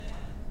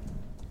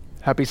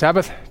Happy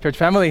Sabbath, church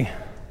family.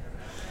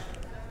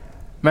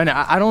 Man,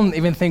 I don't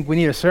even think we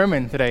need a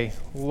sermon today.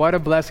 What a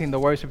blessing the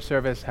worship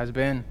service has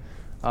been.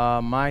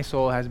 My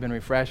soul has been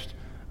refreshed.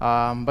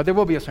 But there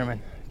will be a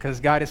sermon because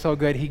God is so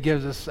good. He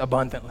gives us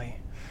abundantly.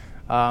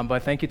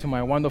 But thank you to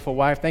my wonderful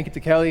wife. Thank you to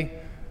Kelly.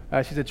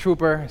 She's a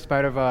trooper. In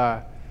spite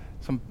of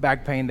some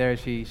back pain there,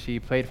 she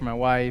played for my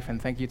wife.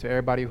 And thank you to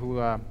everybody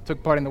who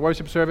took part in the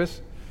worship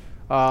service.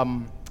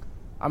 I'm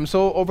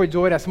so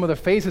overjoyed at some of the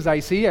faces I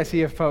see. I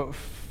see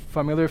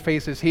familiar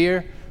faces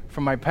here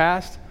from my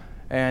past,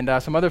 and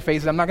some other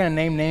faces. I'm not going to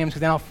name names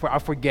because then I'll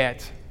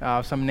forget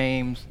some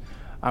names,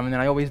 and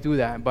I always do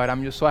that. But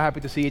I'm just so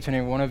happy to see each and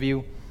every one of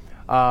you.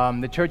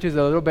 The church is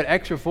a little bit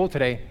extra full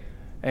today,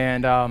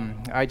 and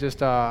I'm just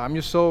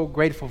so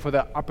grateful for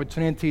the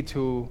opportunity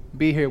to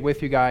be here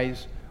with you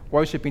guys,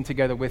 worshiping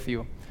together with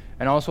you.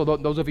 And also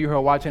those of you who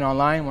are watching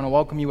online, I want to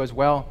welcome you as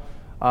well.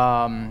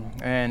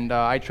 And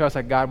I trust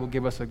that God will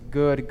give us a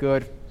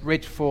good,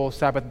 rich, full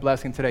Sabbath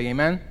blessing today.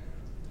 Amen?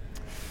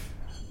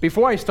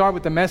 Before I start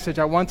with the message,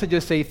 I want to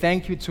just say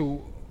thank you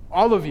to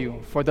all of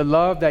you for the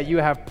love that you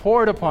have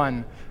poured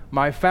upon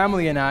my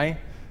family and I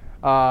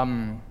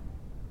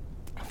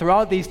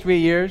throughout these 3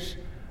 years,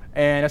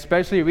 and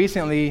especially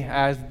recently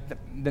as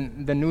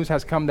the news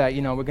has come that,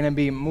 we're going to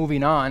be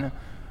moving on.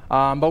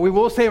 But we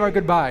will save our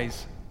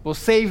goodbyes. We'll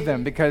save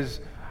them because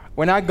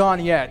we're not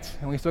gone yet,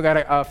 and we still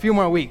got a few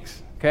more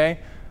weeks, okay?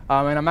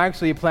 And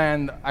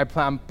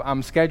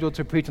I'm scheduled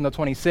to preach on the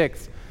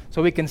 26th.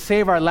 So we can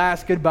save our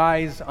last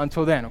goodbyes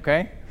until then,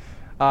 okay?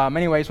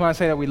 Anyway, I just want to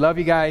say that we love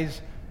you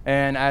guys,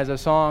 and as a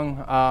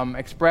song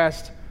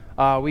expressed,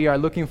 we are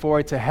looking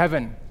forward to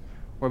heaven,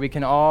 where we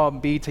can all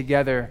be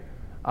together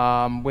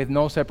with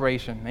no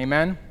separation,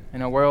 amen?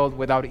 In a world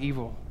without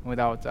evil,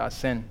 without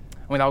sin,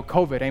 without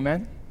COVID,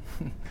 amen?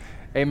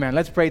 Amen.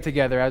 Let's pray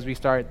together as we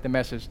start the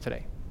message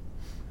today.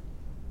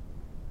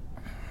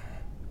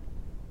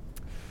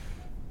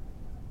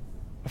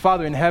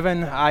 Father in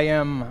heaven, I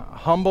am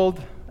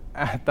humbled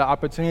at the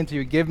opportunity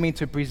you give me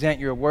to present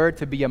your word,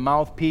 to be a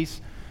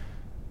mouthpiece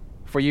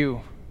for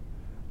you.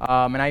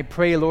 And I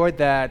pray, Lord,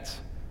 that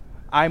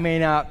I may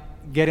not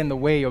get in the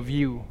way of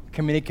you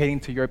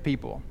communicating to your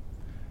people.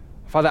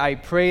 Father, I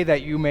pray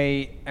that you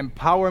may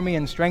empower me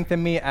and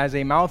strengthen me as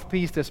a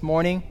mouthpiece this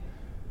morning,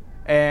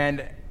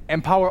 and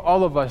empower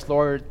all of us,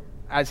 Lord,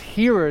 as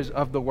hearers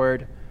of the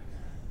word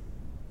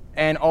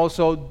and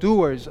also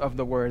doers of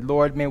the word.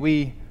 Lord, may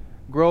we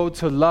grow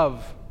to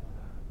love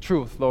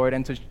truth, Lord,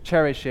 and to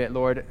cherish it,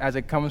 Lord, as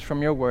it comes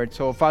from your word.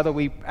 So, Father,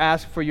 we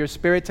ask for your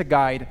spirit to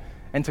guide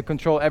and to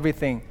control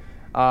everything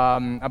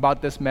about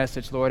this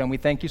message, Lord, and we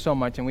thank you so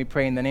much, and we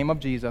pray in the name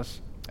of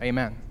Jesus.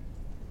 Amen.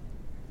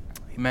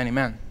 Amen,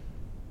 amen.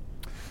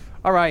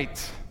 All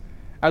right.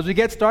 As we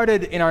get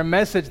started in our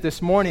message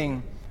this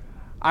morning,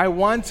 I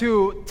want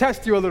to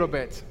test you a little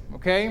bit,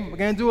 okay? We're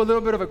going to do a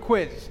little bit of a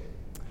quiz.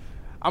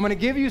 I'm going to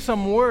give you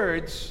some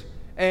words,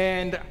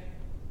 and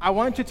I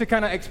want you to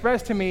kind of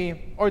express to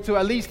me, or to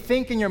at least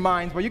think in your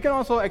minds, but you can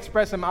also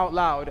express them out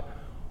loud,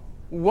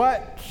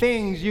 what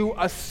things you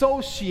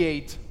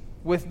associate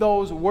with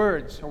those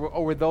words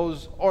or with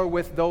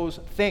those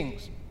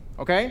things,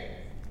 okay?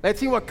 Let's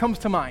see what comes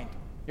to mind.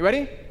 You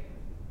ready?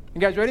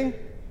 You guys ready?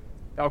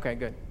 Okay,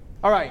 good.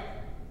 All right,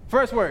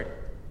 first word,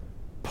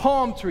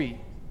 palm tree.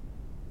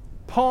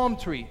 Palm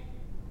tree.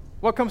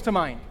 What comes to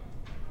mind?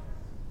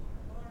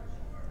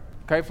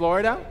 Okay,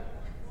 Florida.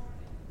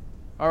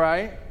 All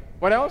right.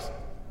 What else?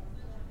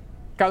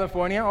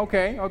 California.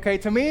 Okay.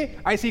 To me,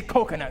 I see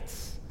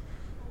coconuts.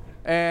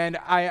 And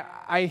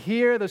I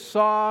hear the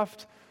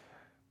soft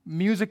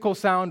musical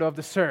sound of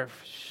the surf.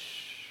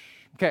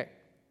 Okay.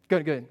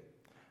 Good.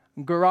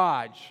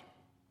 Garage.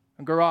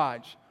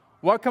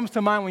 What comes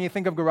to mind when you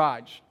think of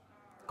garage?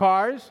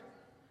 Cars.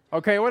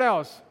 Okay, what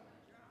else?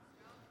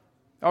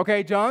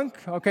 Okay, junk.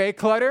 Okay,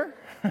 clutter,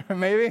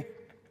 maybe.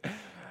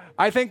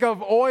 I think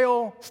of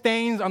oil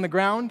stains on the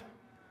ground.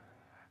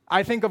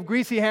 I think of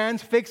greasy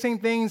hands fixing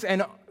things,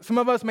 and some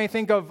of us may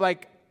think of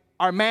like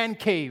our man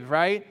cave,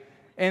 right,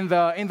 in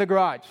the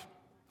garage.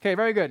 Okay,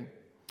 very good.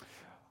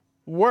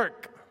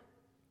 Work.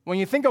 When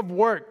you think of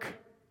work,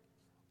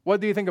 what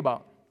do you think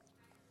about?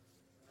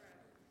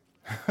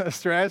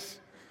 Stress.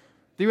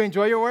 Do you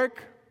enjoy your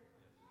work?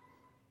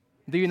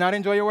 Do you not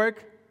enjoy your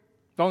work?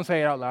 Don't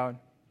say it out loud.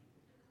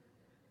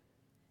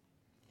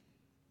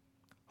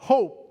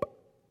 Hope.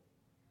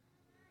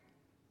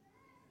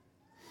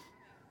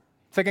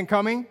 Second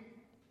coming.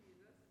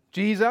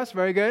 Jesus,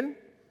 very good.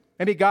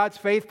 Maybe God's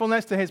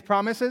faithfulness to his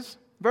promises.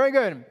 Very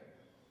good.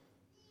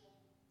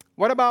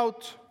 What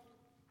about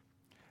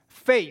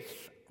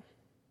faith?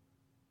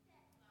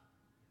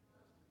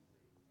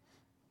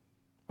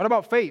 What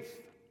about faith?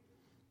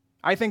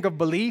 I think of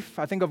belief.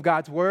 I think of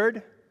God's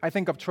word. I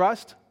think of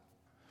trust.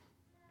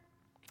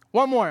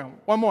 One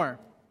more.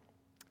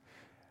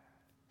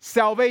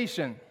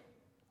 Salvation,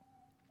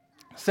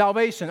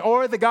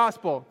 or the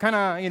gospel, kind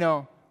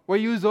of, we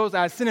use those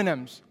as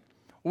synonyms.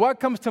 What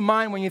comes to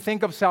mind when you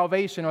think of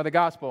salvation or the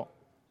gospel?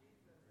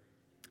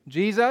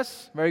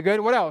 Jesus, very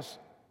good. What else?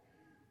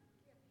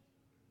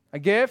 A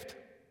gift?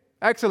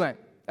 Excellent,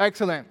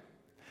 excellent.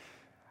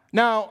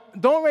 Now,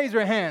 don't raise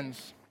your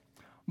hands,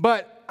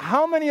 but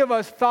how many of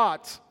us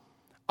thought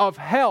of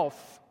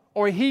health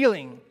or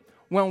healing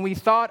when we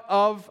thought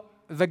of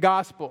the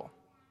gospel?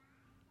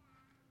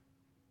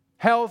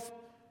 Health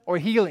or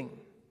healing.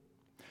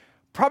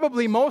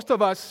 Probably most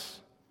of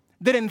us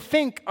didn't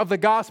think of the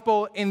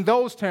gospel in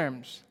those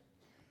terms.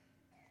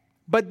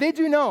 But did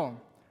you know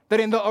that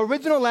in the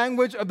original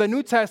language of the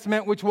New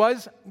Testament, which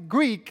was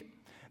Greek,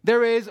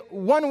 there is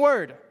one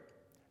word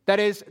that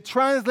is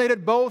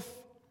translated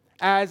both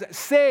as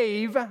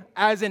save,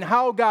 as in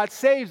how God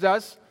saves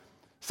us,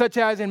 such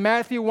as in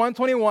Matthew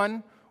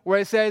 1:21, where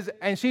it says,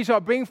 "And she shall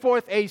bring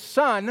forth a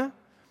son,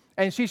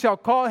 and she shall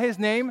call his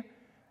name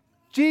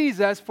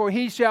Jesus, for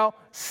he shall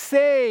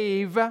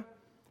save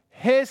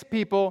his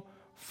people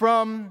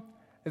from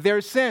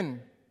their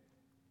sin."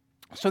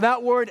 So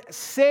that word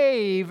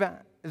save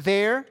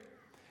there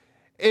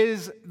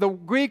is the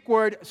Greek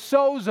word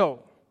sozo.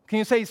 Can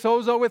you say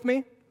sozo with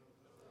me?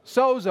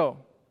 Sozo.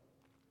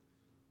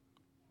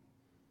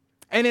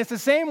 And it's the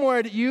same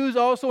word used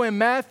also in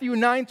Matthew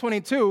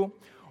 9:22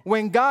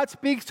 when God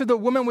speaks to the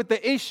woman with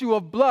the issue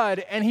of blood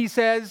and he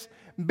says,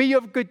 "Be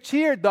of good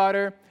cheer,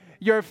 daughter,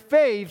 your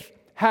faith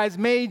has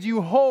made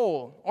you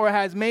whole," or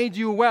has made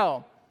you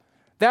well.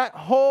 That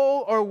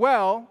whole or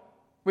well,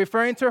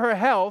 referring to her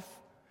health,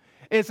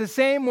 is the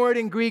same word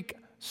in Greek,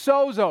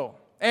 sozo.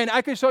 And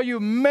I can show you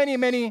many,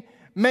 many,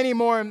 many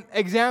more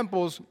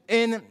examples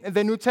in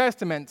the New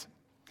Testament.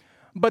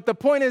 But the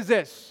point is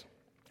this,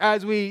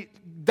 as we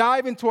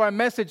dive into our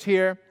message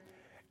here,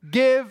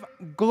 give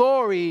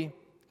glory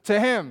to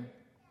Him.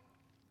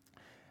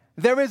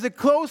 There is a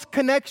close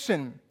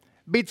connection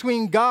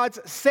between God's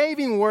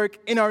saving work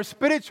in our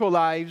spiritual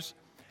lives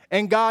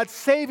and God's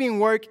saving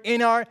work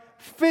in our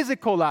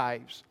physical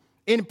lives,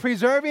 in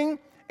preserving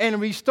and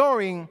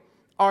restoring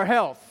our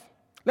health.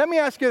 Let me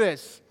ask you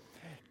this.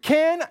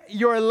 Can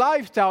our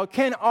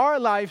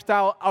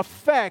lifestyle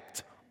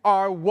affect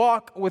our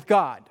walk with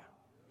God?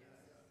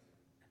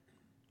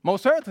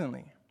 Most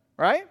certainly,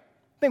 right?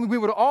 I think we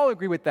would all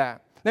agree with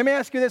that. Let me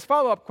ask you this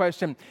follow-up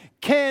question.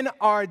 Can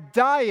our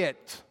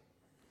diet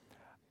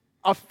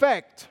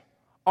affect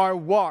our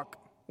walk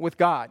with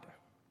God?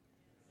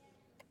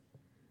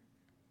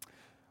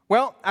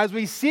 Well, as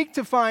we seek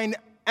to find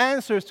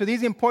answers to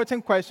these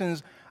important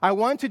questions, I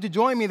want you to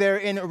join me there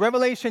in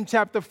Revelation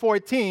chapter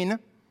 14,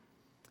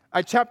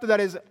 a chapter that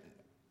is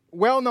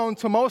well known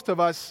to most of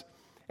us.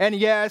 And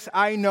yes,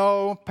 I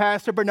know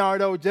Pastor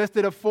Bernardo just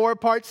did a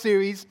 4-part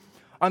series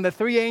on the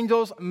three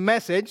angels'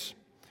 message,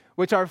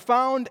 which are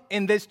found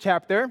in this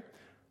chapter.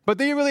 But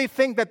do you really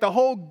think that the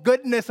whole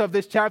goodness of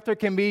this chapter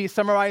can be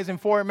summarized in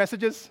 4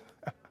 messages?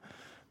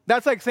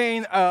 That's like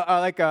saying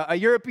a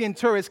European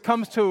tourist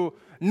comes to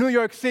New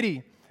York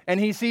City and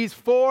he sees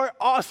 4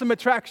 awesome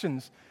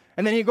attractions.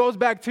 And then he goes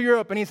back to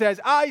Europe and he says,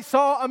 "I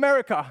saw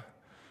America."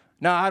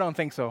 No, I don't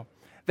think so.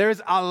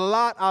 There's a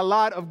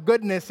lot of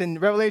goodness in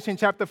Revelation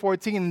chapter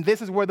 14.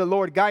 This is where the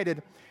Lord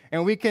guided.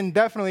 And we can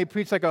definitely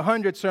preach like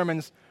 100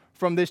 sermons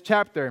from this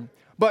chapter.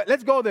 But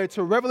let's go there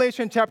to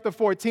Revelation chapter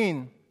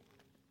 14.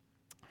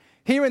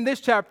 Here in this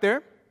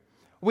chapter,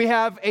 we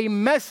have a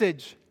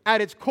message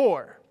at its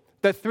core.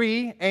 The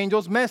three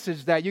angels'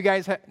 message that you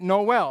guys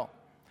know well.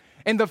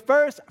 In the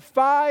first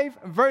 5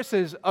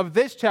 verses of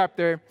this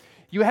chapter,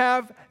 you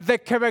have the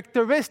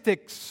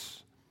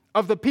characteristics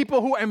of the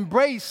people who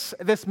embrace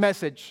this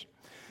message.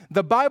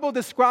 The Bible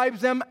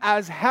describes them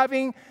as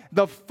having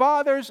the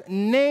Father's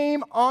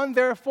name on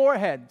their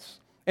foreheads.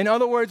 In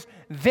other words,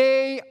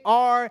 they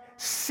are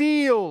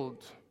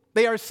sealed.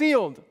 They are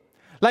sealed.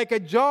 Like a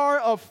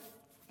jar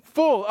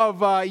full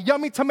of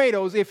yummy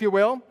tomatoes, if you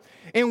will,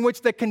 in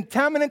which the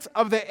contaminants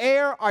of the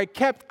air are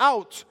kept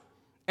out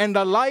and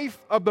the life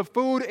of the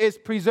food is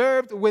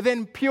preserved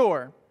within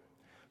pure.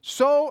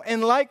 So,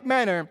 in like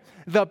manner,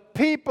 the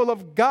people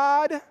of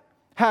God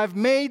have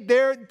made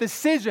their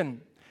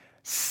decision.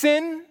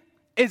 Sin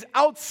is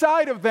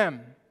outside of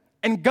them,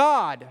 and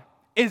God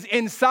is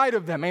inside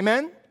of them.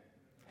 Amen?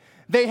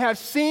 They have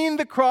seen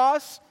the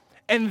cross,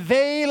 and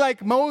they,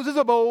 like Moses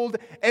of old,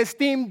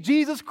 esteem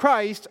Jesus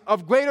Christ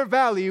of greater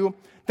value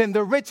than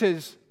the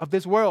riches of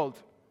this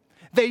world.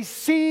 They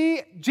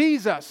see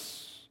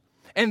Jesus,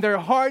 and their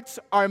hearts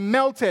are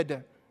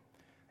melted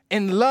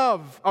in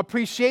love,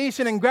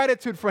 appreciation, and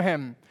gratitude for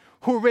Him,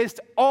 who risked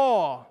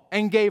all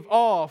and gave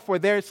all for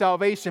their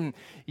salvation.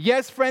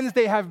 Yes, friends,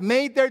 they have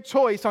made their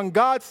choice on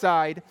God's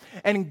side,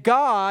 and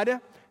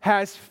God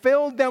has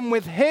filled them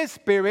with His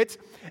Spirit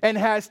and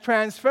has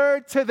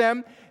transferred to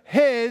them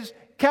His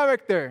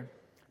character.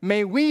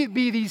 May we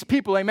be these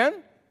people,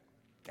 amen?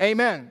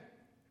 Amen.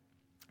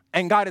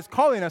 And God is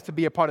calling us to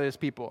be a part of this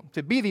people,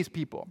 to be these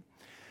people.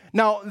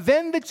 Now,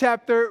 then the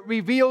chapter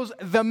reveals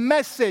the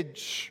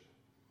message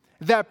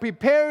that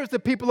prepares the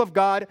people of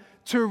God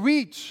to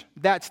reach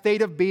that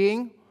state of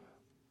being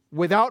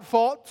without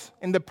fault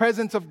in the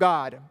presence of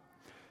God.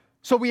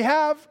 So we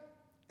have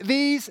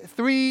these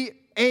 3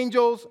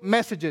 angels'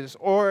 messages,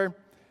 so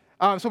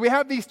we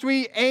have these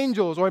 3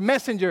 angels or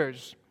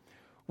messengers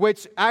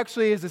which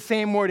actually is the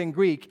same word in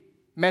Greek.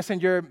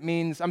 Angel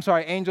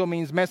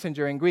means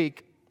messenger in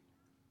Greek.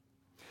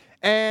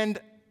 And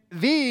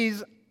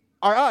these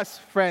are us,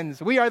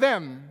 friends. We are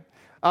them.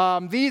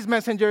 These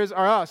messengers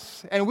are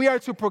us. And we are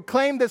to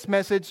proclaim this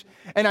message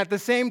and at the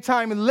same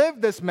time live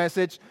this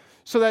message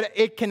so that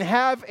it can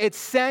have its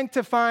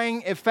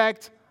sanctifying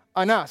effect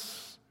on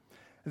us.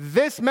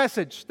 This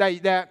message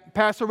that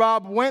Pastor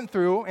Rob went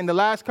through in the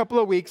last couple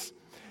of weeks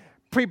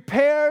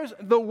prepares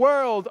the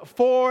world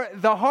for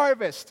the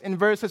harvest in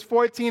verses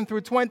 14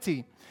 through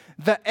 20,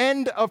 the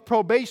end of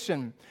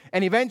probation,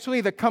 and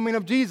eventually the coming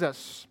of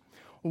Jesus.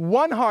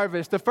 One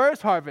harvest, the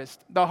first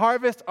harvest, the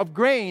harvest of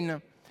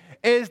grain,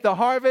 is the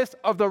harvest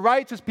of the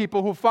righteous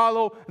people who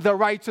follow the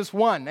righteous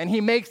one, and he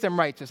makes them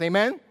righteous.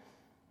 Amen?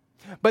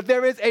 But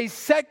there is a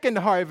second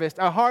harvest,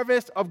 a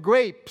harvest of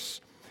grapes,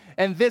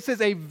 and this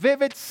is a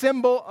vivid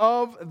symbol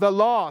of the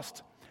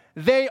lost.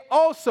 They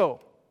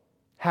also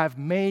have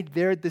made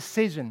their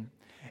decision,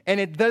 and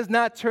it does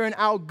not turn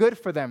out good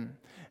for them.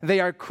 They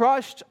are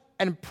crushed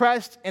and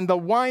pressed in the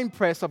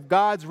winepress of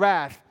God's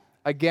wrath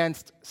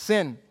against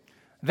sin.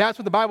 That's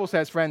what the Bible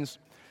says, friends.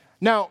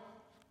 Now,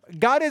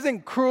 God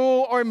isn't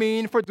cruel or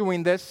mean for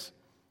doing this,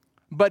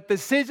 but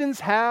decisions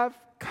have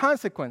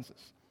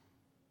consequences.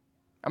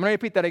 I'm going to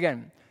repeat that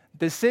again.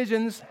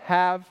 Decisions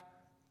have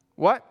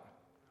what?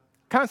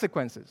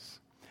 Consequences.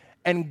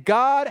 And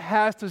God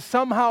has to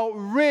somehow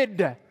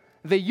rid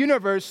the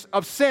universe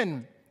of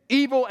sin,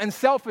 evil, and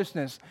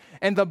selfishness.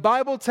 And the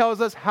Bible tells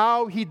us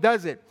how he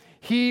does it.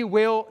 He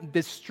will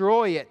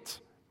destroy it.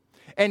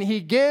 And he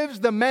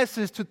gives the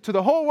message to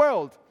the whole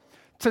world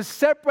to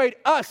separate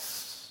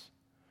us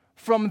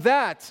from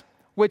that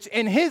which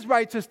in his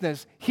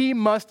righteousness he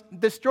must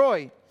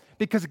destroy.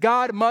 Because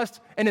God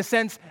must, in a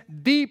sense,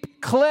 deep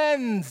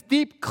clean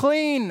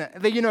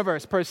the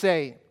universe, per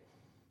se.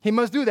 He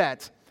must do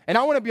that. And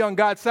I want to be on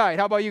God's side.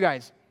 How about you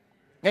guys?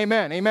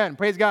 Amen. Amen.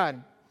 Praise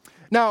God.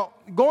 Now,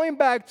 going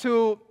back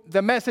to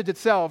the message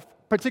itself,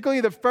 particularly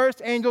the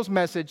first angel's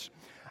message,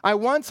 I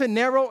want to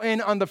narrow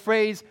in on the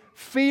phrase,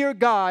 fear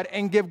God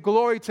and give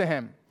glory to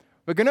him.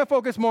 We're going to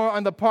focus more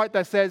on the part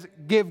that says,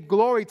 give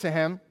glory to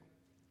him.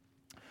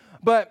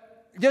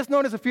 But just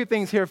notice a few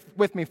things here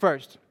with me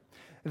first.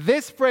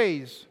 This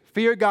phrase,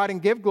 fear God and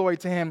give glory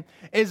to him,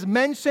 is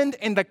mentioned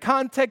in the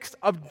context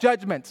of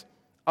judgment,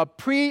 a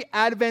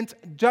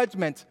pre-Advent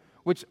judgment,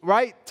 which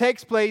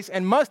takes place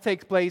and must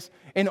take place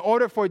in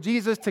order for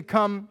Jesus to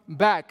come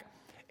back.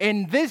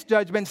 And this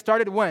judgment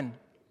started when?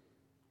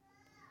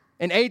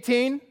 In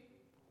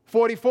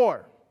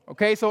 1844.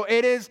 Okay, so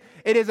it is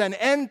an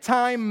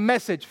end-time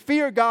message.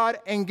 Fear God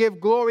and give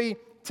glory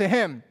to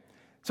him.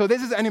 So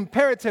this is an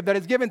imperative that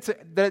is given to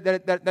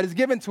that is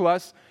given to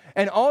us,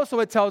 and also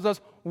it tells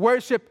us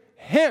worship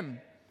him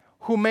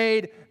who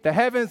made the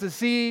heavens, the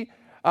sea,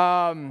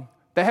 the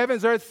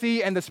heavens, earth,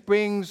 sea, and the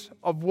springs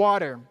of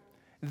water.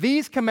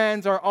 These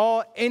commands are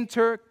all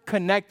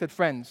interconnected,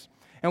 friends,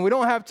 and we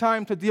don't have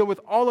time to deal with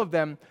all of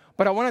them.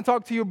 But I want to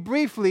talk to you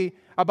briefly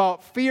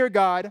about fear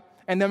God,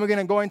 and then we're going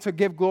to go into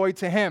give glory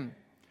to him.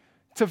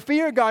 To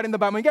fear God in the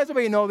Bible, you guys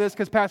already know this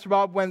because Pastor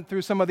Rob went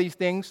through some of these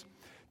things.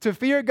 To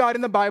fear God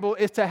in the Bible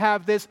is to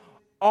have this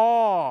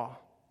awe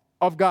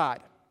of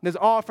God. There's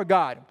awe for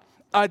God.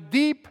 A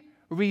deep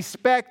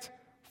respect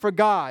for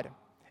God.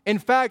 In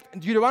fact,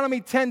 Deuteronomy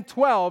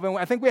 10:12, and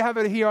I think we have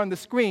it here on the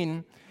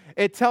screen,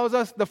 it tells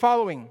us the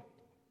following.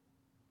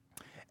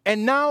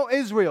 And now,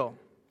 Israel,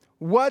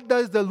 what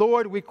does the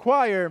Lord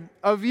require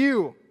of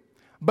you?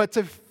 But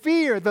to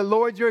fear the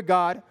Lord your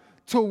God,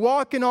 to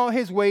walk in all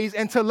his ways,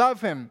 and to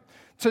love him,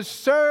 to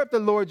serve the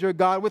Lord your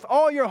God with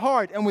all your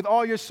heart and with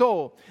all your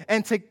soul,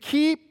 and to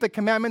keep the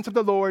commandments of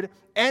the Lord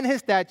and his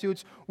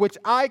statutes, which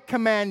I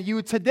command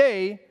you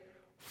today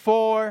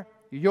for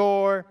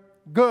your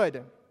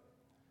good.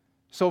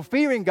 So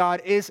fearing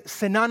God is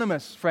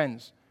synonymous,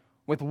 friends,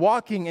 with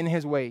walking in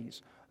his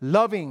ways,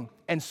 loving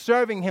and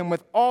serving him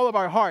with all of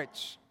our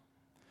hearts.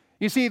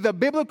 You see, the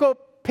biblical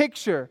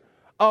picture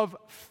of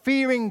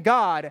fearing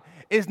God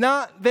is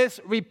not this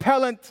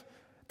repellent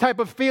type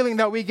of feeling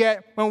that we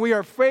get when we are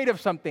afraid of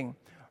something.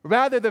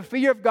 Rather, the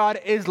fear of God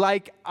is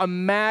like a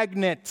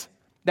magnet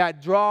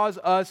that draws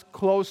us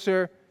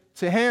closer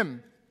to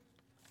him.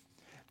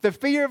 The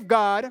fear of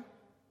God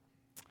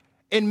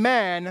in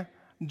man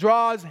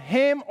draws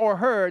him or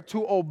her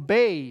to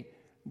obey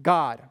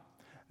God.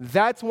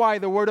 That's why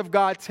the Word of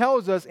God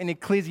tells us in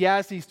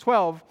Ecclesiastes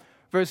 12,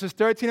 verses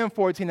 13 and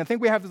 14, I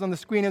think we have this on the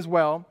screen as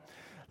well.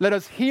 Let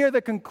us hear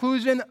the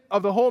conclusion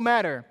of the whole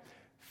matter.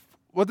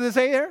 What does it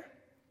say here?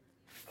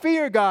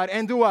 Fear God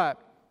and do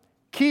what?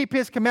 Keep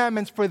his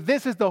commandments, for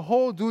this is the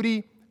whole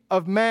duty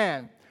of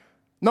man.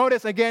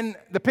 Notice again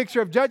the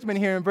picture of judgment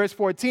here in verse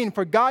 14.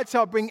 For God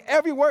shall bring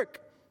every work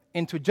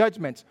into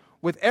judgment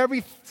with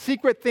every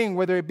secret thing,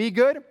 whether it be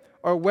good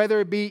or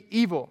whether it be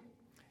evil.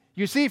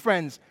 You see,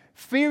 friends,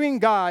 fearing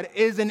God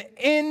is an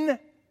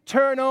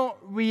internal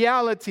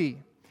reality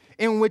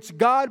in which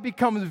God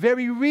becomes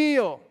very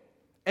real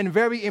and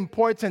very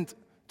important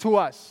to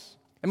us.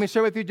 Let me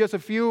share with you just a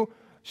few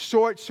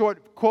short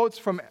quotes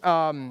from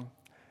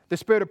the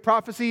spirit of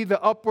prophecy,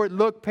 the upward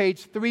look,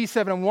 page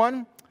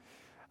 371.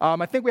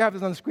 I think we have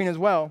this on the screen as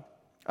well.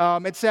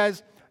 It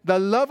says, the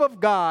love of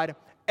God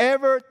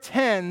ever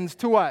tends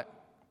to what?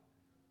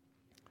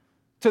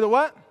 To the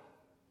what?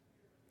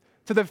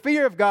 To the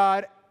fear of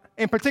God.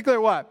 In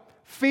particular, what?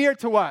 Fear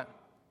to what?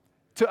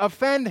 To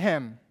offend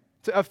him.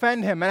 To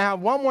offend him. And I have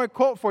one more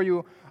quote for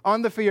you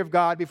on the fear of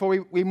God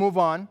before we move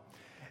on.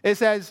 It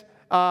says,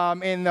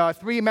 in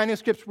 3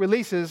 manuscript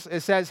releases,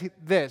 it says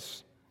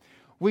this.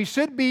 We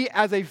should be,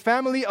 as a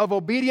family of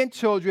obedient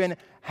children,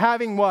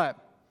 having what?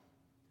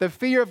 The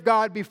fear of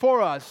God before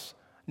us.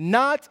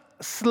 Not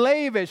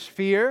slavish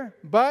fear,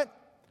 but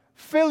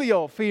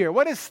filial fear.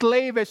 What is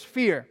slavish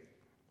fear?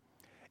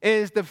 It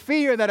is the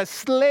fear that a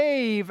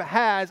slave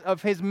has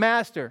of his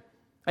master.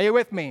 Are you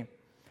with me?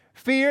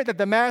 Fear that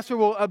the master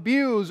will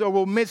abuse or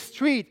will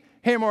mistreat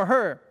him or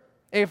her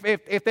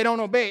if they don't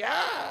obey.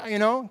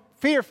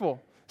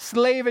 Fearful,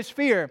 slavish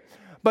fear.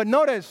 But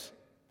notice,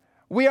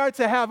 we are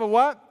to have a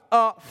what?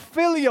 A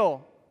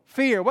filial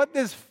fear. What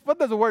does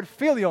the word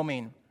filial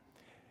mean?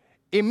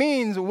 It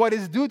means what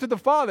is due to the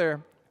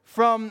father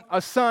from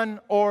a son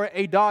or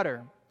a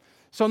daughter.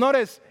 So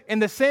notice, in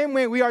the same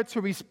way we are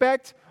to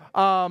respect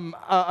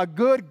a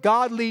good,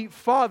 godly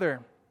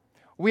father,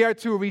 we are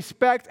to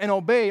respect and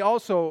obey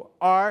also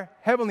our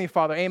heavenly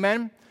Father.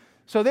 Amen?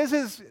 So this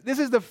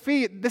is the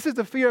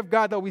fear of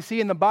God that we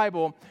see in the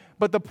Bible.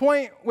 But the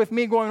point with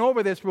me going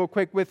over this real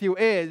quick with you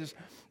is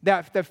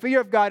that the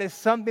fear of God is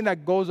something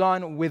that goes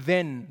on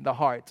within the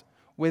heart,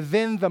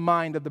 within the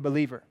mind of the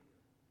believer.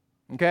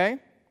 Okay?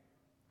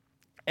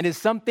 It is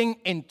something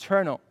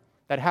internal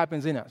that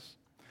happens in us.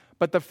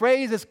 But the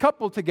phrase is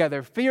coupled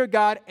together, fear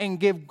God and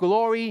give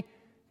glory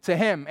to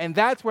Him. And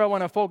that's where I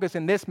want to focus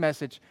in this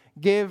message.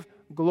 Give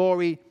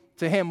glory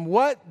to Him.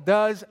 What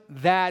does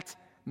that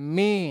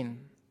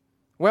mean?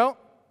 Well,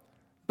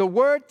 the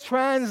word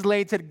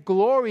translated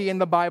glory in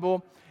the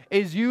Bible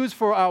is used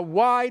for a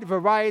wide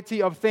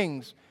variety of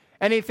things.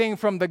 Anything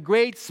from the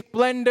great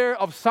splendor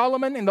of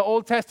Solomon in the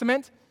Old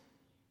Testament,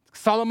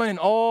 Solomon in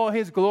all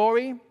his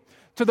glory,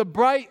 to the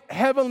bright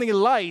heavenly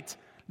light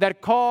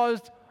that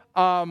caused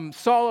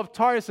Saul of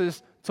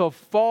Tarsus to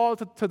fall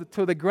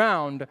to the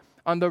ground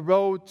on the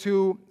road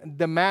to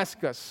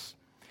Damascus.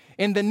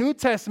 In the New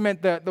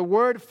Testament, the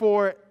word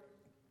for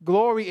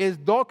glory is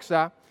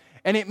doxa,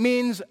 and it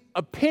means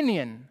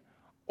opinion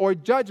or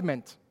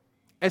judgment,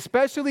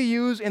 especially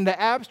used in the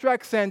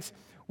abstract sense,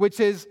 which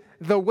is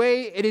the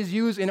way it is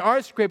used in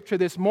our scripture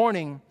this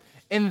morning.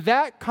 In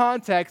that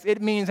context,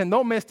 it means, and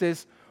don't miss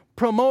this,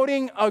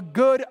 promoting a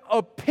good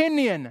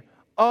opinion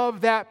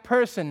of that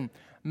person,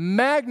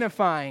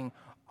 magnifying,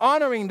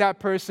 honoring that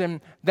person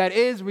that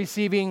is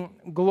receiving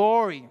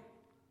glory.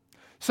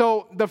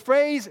 So the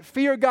phrase,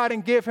 fear God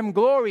and give Him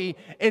glory,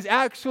 is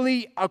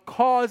actually a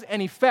cause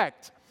and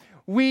effect.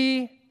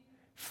 We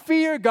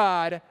fear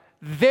God,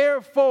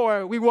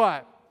 therefore we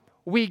what?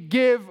 We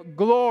give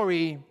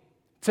glory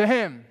to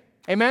Him.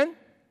 Amen?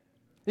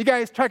 You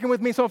guys tracking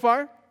with me so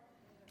far?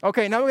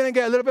 Okay, now we're going to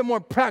get a little bit more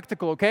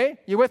practical, okay?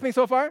 You with me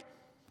so far?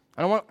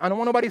 I don't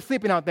want nobody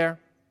sleeping out there.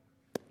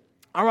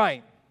 All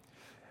right.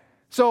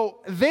 So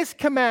this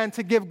command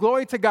to give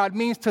glory to God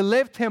means to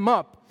lift Him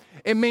up.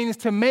 It means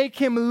to make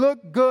Him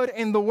look good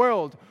in the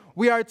world.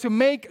 We are to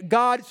make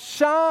God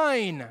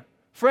shine,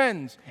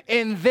 friends,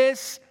 in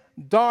this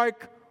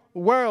dark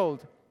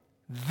world.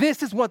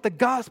 This is what the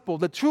gospel,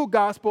 the true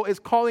gospel, is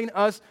calling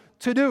us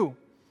to do.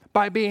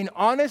 By being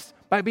honest,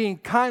 by being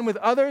kind with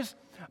others,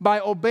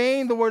 by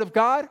obeying the word of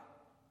God,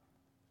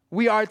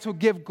 we are to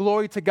give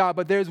glory to God.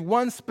 But there's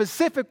one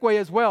specific way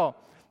as well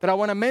that I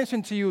want to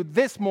mention to you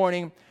this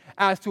morning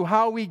as to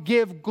how we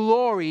give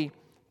glory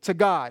to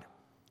God.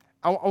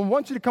 I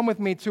want you to come with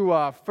me to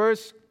 1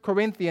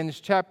 Corinthians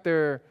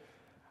chapter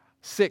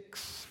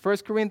 6. 1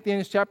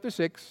 Corinthians chapter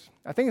 6.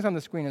 I think it's on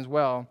the screen as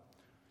well,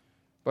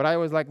 but I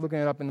always like looking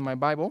it up in my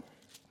Bible.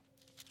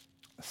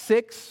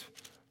 6,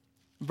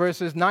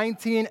 verses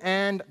 19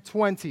 and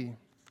 20.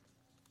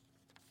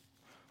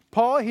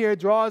 Paul here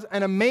draws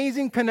an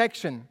amazing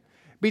connection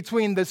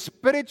between the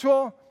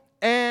spiritual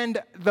and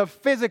the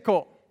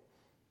physical.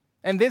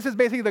 And this is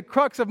basically the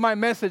crux of my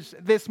message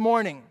this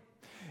morning.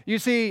 You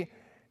see,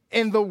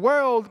 in the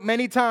world,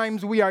 many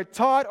times we are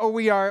taught or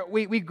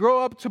we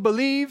grow up to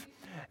believe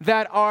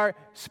that our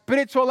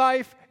spiritual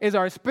life is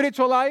our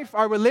spiritual life,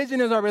 our religion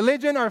is our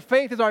religion, our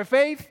faith is our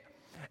faith,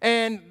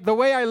 and the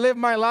way I live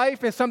my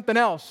life is something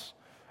else.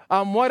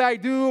 What I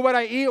do, what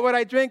I eat, what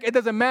I drink, it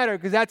doesn't matter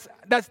because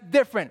that's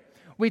different.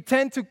 We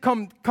tend to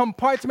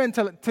compartment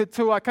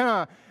to kind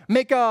of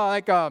make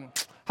a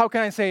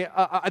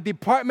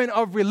department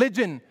of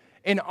religion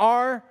in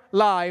our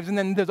lives, and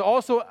then there's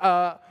also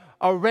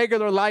a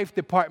regular life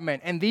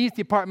department, and these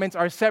departments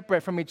are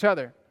separate from each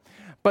other.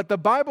 But the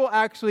Bible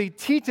actually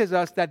teaches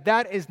us that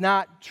that is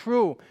not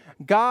true.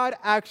 God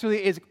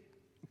actually is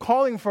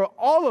calling for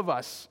all of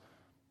us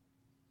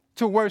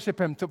to worship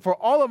Him, for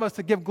all of us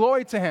to give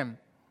glory to Him.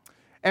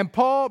 And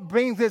Paul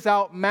brings this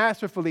out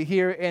masterfully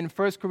here in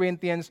 1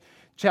 Corinthians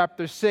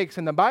chapter 6.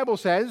 And the Bible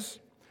says,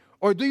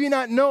 Or do you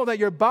not know that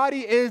your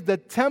body is the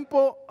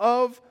temple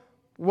of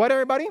what,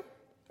 everybody?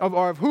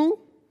 Of who?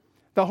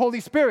 The Holy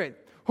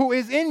Spirit, who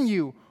is in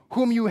you,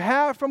 whom you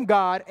have from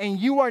God, and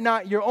you are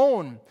not your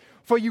own.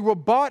 For you were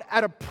bought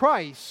at a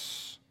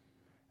price.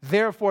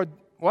 Therefore,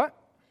 what?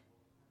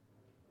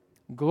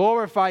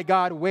 Glorify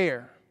God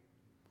where?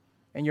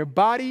 In your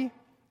body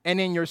and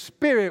in your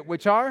spirit,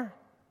 which are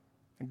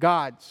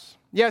God's.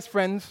 Yes,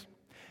 friends,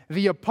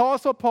 the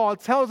Apostle Paul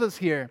tells us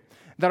here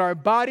that our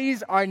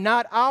bodies are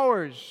not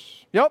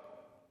ours. Yep.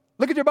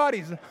 Look at your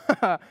bodies.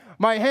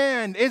 My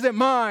hand isn't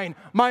mine.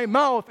 My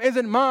mouth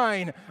isn't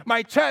mine.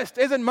 My chest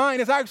isn't mine.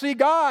 It's actually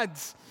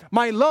God's.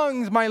 My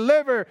lungs, my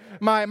liver,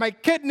 my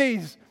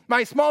kidneys,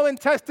 my small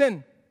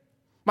intestine,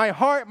 my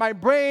heart, my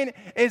brain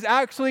is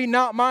actually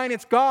not mine.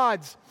 It's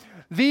God's.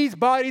 These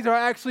bodies are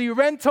actually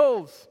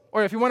rentals.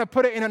 Or if you want to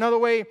put it in another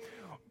way,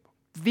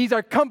 these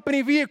are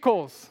company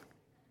vehicles.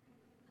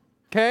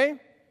 Okay?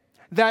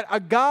 That a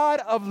God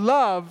of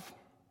love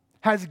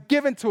has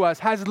given to us,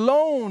 has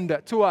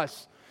loaned to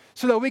us,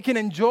 so that we can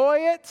enjoy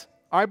it,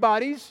 our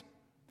bodies,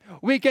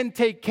 we can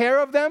take care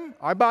of them,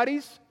 our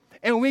bodies,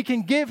 and we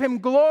can give Him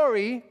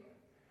glory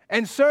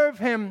and serve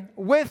Him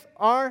with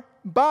our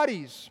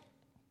bodies.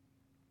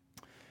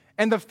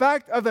 And the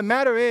fact of the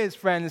matter is,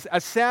 friends, a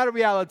sad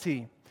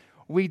reality,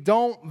 we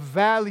don't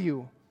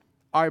value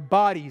our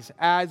bodies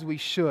as we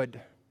should.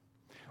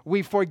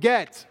 We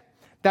forget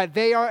that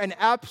they are an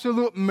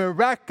absolute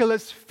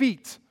miraculous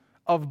feat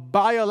of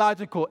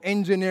biological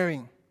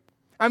engineering.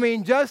 I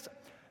mean, just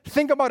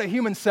think about a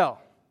human cell.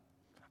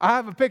 I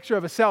have a picture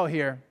of a cell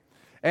here,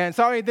 and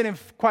sorry it didn't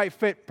quite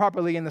fit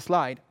properly in the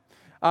slide.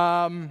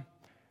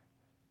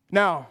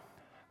 Now,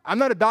 I'm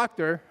not a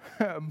doctor,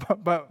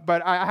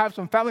 but I have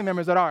some family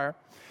members that are,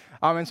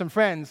 and some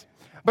friends.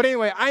 But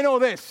anyway, I know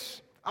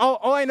this.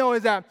 All I know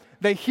is that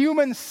the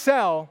human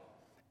cell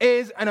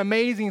is an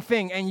amazing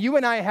thing, and you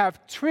and I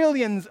have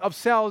trillions of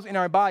cells in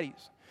our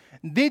bodies.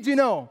 Did you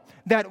know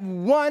that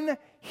one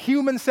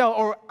human cell,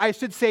 or I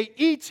should say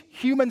each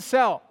human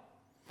cell,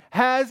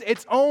 has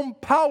its own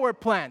power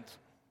plant,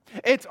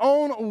 its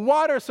own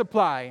water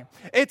supply,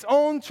 its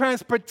own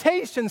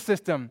transportation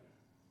system,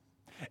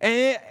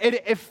 and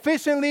it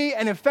efficiently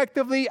and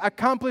effectively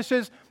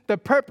accomplishes the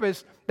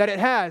purpose that it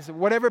has,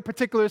 whatever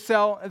particular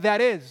cell that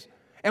is.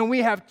 And we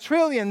have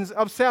trillions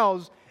of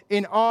cells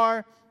in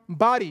our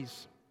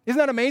bodies. Isn't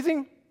that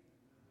amazing?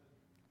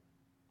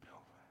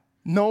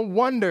 No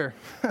wonder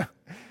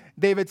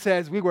David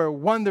says we were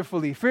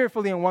wonderfully,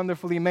 fearfully and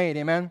wonderfully made.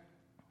 Amen?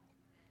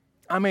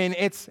 I mean,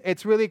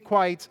 it's really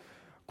quite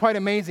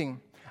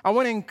amazing. I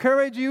want to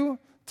encourage you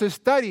to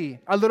study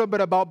a little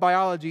bit about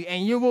biology,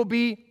 and you will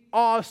be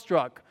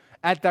awestruck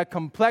at the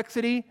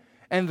complexity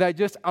and the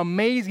just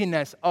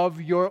amazingness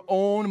of your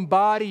own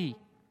body,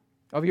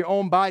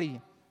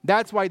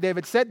 That's why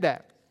David said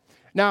that.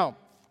 Now,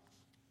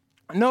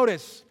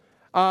 notice,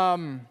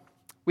 I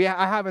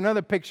have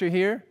another picture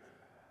here.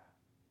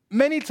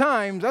 Many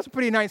times, that's a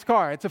pretty nice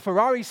car. It's a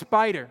Ferrari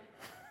Spider,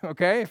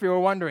 okay, if you were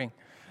wondering.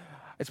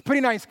 It's a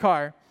pretty nice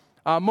car.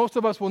 Most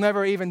of us will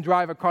never even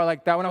drive a car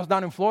like that. When I was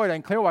down in Florida,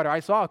 in Clearwater, I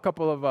saw a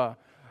couple of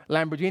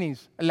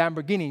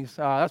Lamborghinis.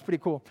 That's pretty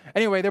cool.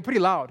 Anyway, they're pretty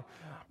loud.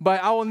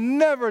 But I will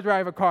never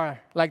drive a car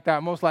like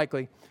that, most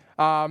likely.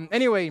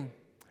 Anyway,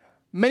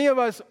 many of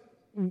us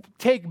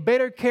take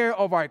better care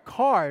of our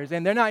cars,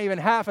 and they're not even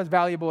half as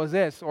valuable as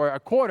this, or a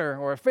quarter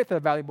or a fifth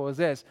as valuable as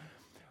this.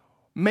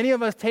 Many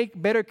of us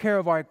take better care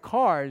of our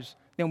cars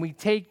than we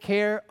take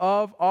care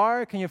of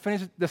our, can you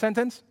finish the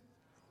sentence?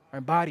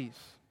 Our bodies.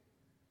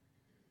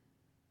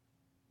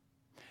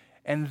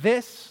 And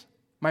this,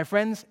 my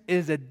friends,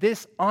 is a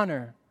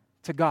dishonor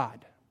to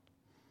God.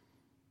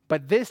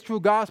 But this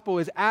true gospel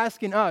is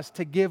asking us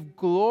to give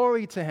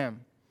glory to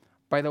Him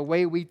by the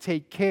way we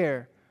take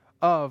care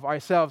of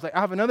ourselves. Like, I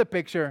have another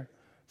picture.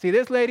 See,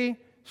 this lady,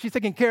 she's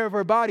taking care of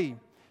her body.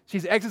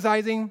 She's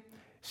exercising.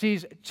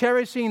 She's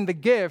cherishing the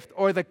gift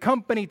or the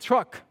company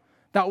truck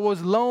that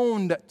was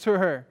loaned to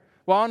her.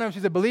 Well, I don't know if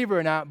she's a believer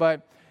or not,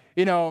 but,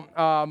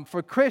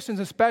 for Christians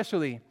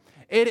especially,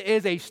 it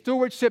is a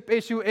stewardship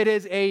issue. It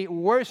is a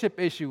worship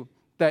issue,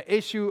 the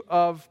issue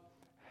of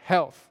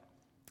health.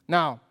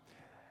 Now,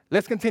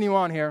 let's continue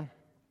on here.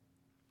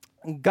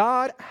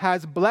 God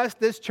has blessed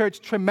this church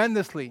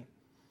tremendously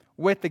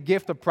with the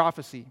gift of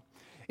prophecy.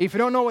 If you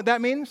don't know what that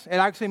means, it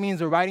actually means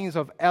the writings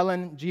of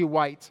Ellen G.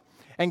 White.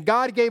 And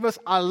God gave us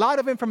a lot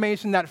of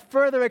information that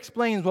further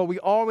explains what we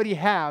already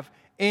have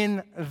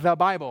in the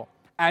Bible,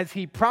 as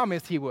He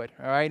promised He would,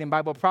 all right, in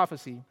Bible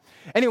prophecy.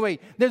 Anyway,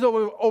 there's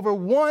over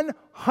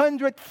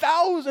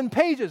 100,000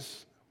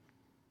 pages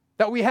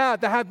that we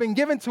have that have been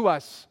given to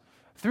us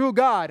through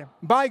God,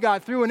 by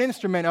God, through an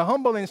instrument, a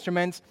humble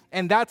instrument,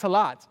 and that's a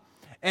lot.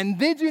 And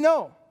did you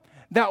know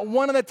that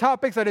one of the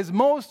topics that is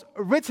most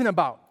written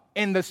about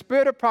in the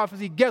spirit of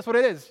prophecy, guess what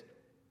it is?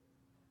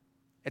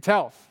 It's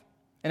health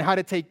and how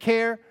to take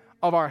care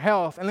of our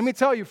health. And let me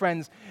tell you,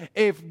 friends,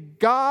 if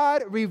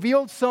God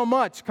revealed so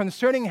much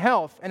concerning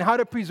health and how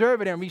to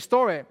preserve it and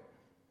restore it,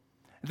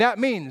 that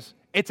means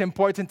it's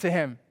important to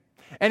Him.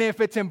 And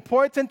if it's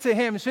important to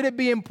him, should it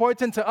be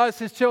important to us,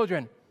 his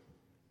children?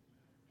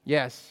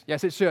 Yes,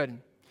 it should.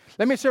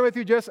 Let me share with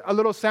you just a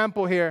little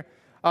sample here.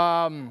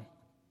 I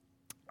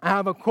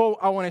have a quote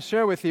I want to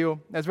share with you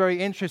that's very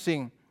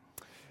interesting.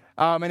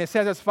 And it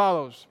says as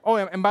follows. Oh,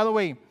 and by the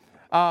way,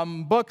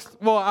 books,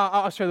 well,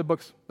 I'll share the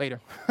books later.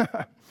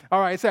 All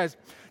right, it says,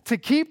 to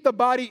keep the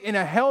body in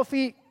a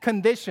healthy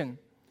condition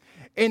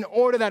in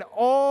order that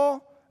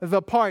all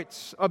the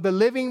parts of the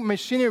living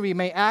machinery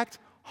may act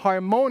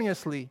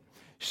harmoniously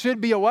should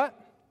be a what?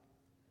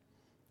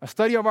 A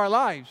study of our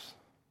lives,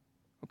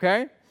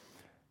 okay?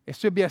 It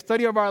should be a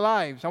study of our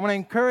lives. I want to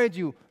encourage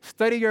you,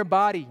 study your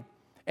body,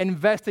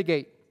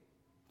 investigate,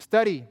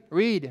 study,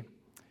 read.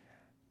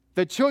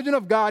 The children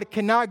of God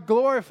cannot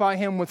glorify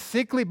him with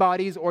sickly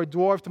bodies or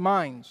dwarfed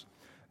minds.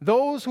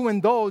 Those who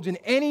indulge in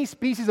any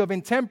species of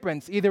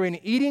intemperance, either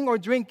in eating or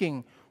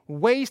drinking,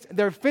 waste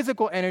their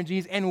physical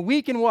energies and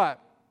weaken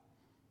what?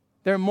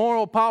 Their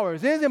moral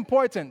powers. It is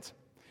important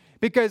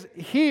because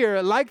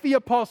here, like the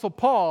Apostle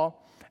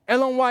Paul,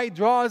 Ellen White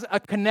draws a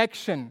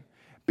connection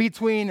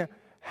between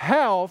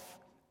health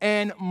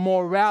and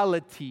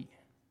morality.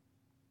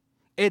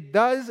 It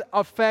does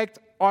affect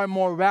our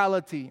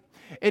morality.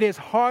 It is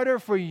harder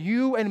for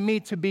you and me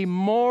to be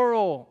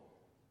moral,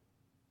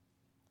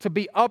 to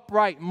be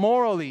upright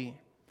morally,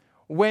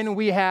 when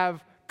we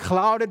have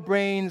clouded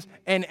brains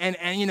and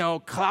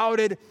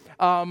clouded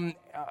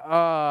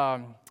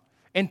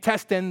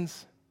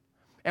intestines,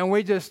 and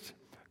we're just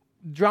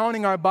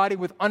drowning our body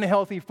with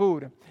unhealthy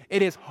food.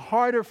 It is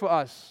harder for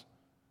us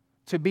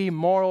to be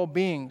moral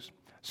beings.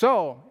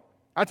 So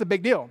that's a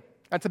big deal.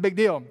 That's a big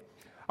deal.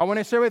 I want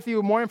to share with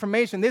you more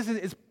information. This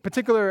is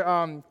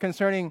particular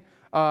concerning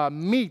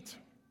meat.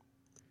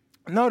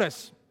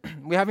 Notice,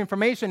 we have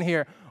information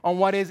here on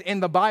what is in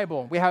the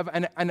Bible. We have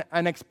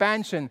an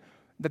expansion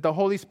that the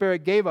Holy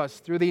Spirit gave us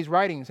through these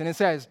writings. And it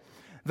says,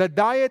 the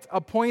diet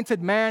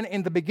appointed man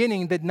in the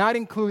beginning did not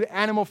include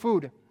animal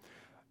food,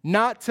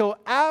 not till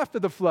after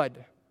the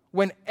flood,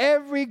 when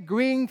every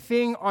green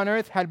thing on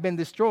earth had been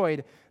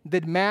destroyed,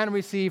 did man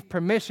receive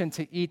permission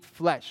to eat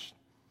flesh.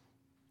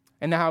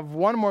 And I have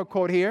one more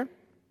quote here.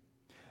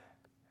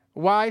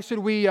 Why should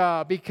we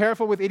be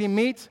careful with eating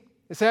meat?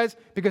 It says,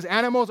 because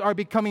animals are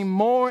becoming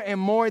more and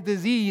more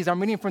diseased. I'm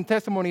reading from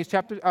Testimonies,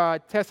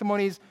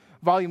 Testimonies,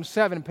 Volume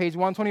 7, page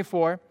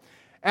 124.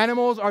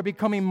 Animals are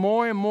becoming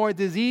more and more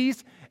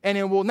diseased, and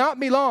it will not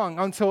be long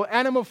until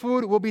animal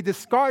food will be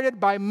discarded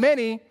by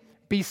many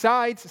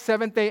besides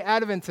Seventh-day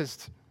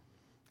Adventists.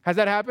 Has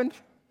that happened?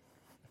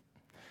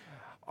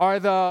 Are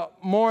the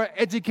more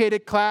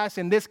educated class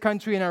in this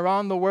country and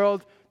around the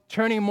world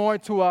turning more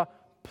to a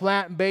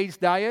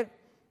plant-based diet?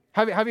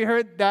 Have you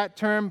heard that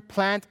term,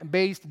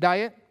 plant-based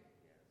diet?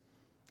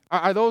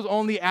 Are those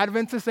only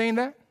Adventists saying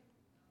that?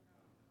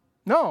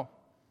 No,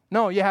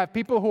 you have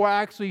people who are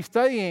actually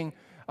studying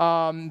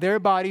their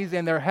bodies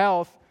and their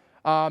health,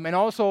 and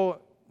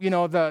also,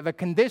 the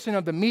condition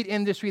of the meat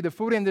industry, the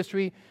food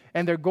industry,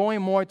 and they're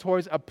going more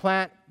towards a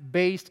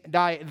plant-based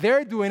diet.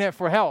 They're doing it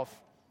for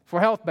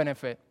health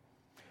benefit.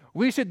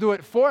 We should do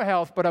it for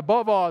health, but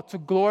above all, to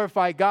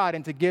glorify God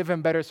and to give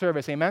him better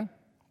service. Amen?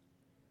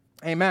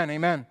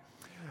 Amen.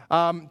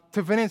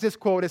 To finish this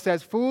quote, it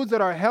says, foods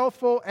that are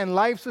healthful and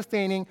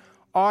life-sustaining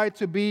are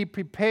to be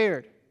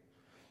prepared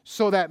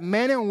so that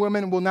men and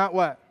women will not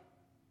what?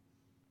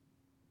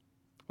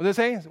 What does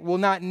it say? Will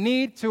not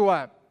need to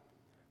what?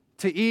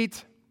 To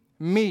eat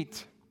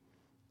meat.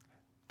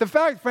 The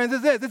fact, friends,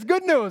 is this. It's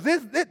good news.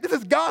 This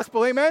is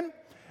gospel, amen?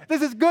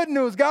 This is good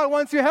news. God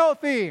wants you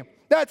healthy.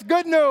 That's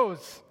good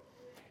news.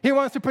 He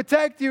wants to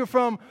protect you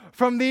from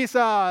these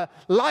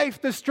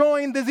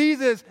life-destroying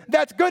diseases.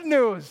 That's good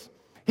news.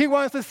 He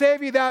wants to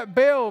save you that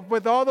bill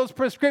with all those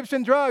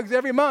prescription drugs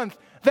every month.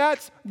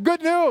 That's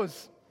good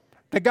news.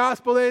 The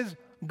gospel is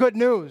good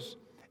news.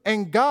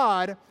 And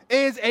God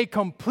is a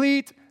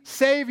complete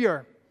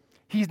Savior.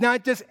 He's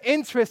not just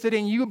interested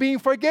in you being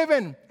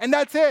forgiven, and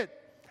that's it.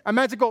 A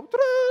magical,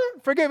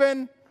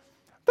 forgiven,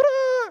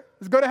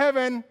 let's go to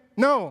heaven.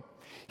 No.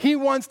 He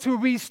wants to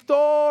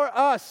restore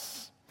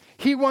us.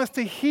 He wants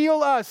to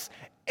heal us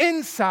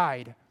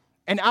inside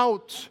and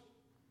out.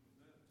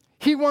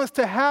 He wants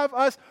to have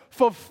us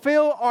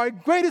fulfill our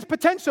greatest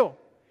potential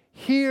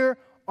here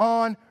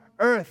on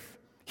earth.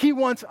 He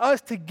wants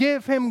us to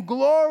give him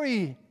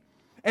glory.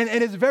 And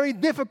it is very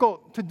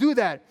difficult to do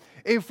that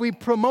if we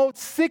promote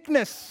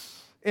sickness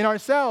in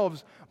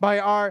ourselves by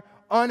our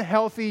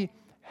unhealthy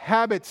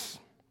habits.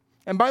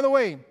 And by the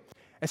way,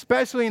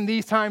 especially in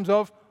these times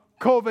of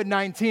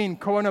COVID-19,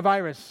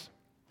 coronavirus,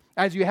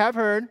 as you have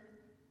heard,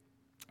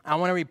 I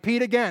want to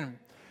repeat again,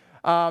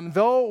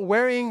 though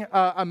wearing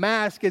a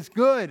mask is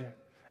good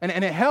and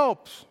it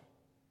helps,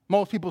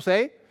 most people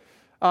say,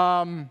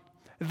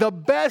 the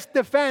best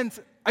defense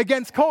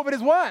against COVID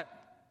is what?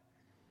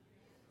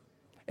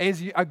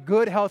 Is a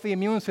good, healthy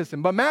immune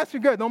system. But masks are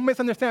good. Don't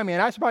misunderstand me.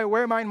 And I should probably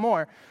wear mine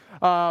more.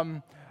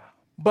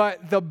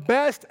 But the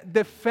best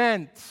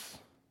defense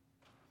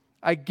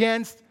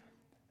against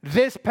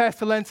this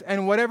pestilence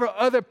and whatever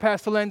other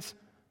pestilence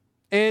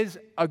is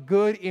a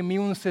good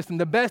immune system.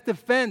 The best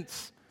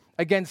defense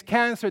against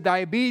cancer,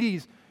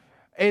 diabetes,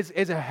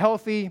 is a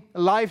healthy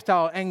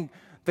lifestyle. And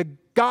the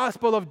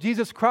gospel of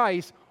Jesus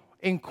Christ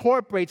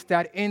incorporates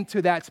that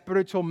into that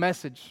spiritual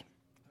message.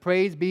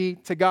 Praise be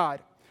to God.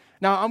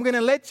 Now, I'm going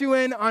to let you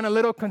in on a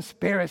little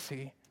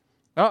conspiracy.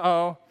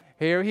 Uh-oh,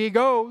 here he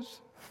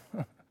goes.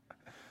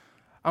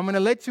 I'm going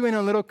to let you in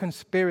on a little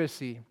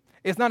conspiracy.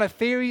 It's not a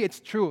theory, it's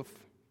truth.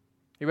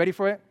 You ready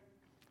for it?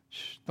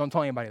 Shh, don't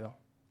tell anybody, though.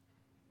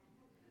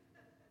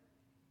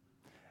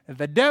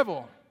 The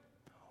devil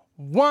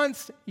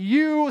wants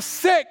you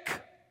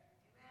sick.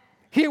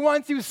 He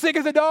wants you sick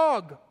as a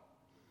dog.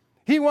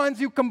 He wants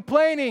you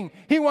complaining.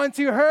 He wants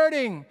you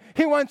hurting.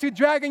 He wants you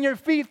dragging your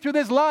feet through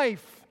this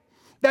life.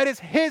 That is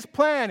his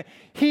plan.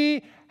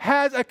 He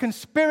has a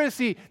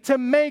conspiracy to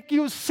make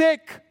you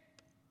sick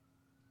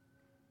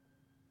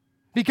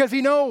because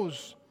he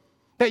knows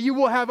that you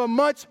will have a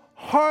much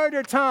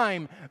harder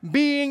time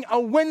being a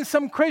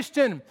winsome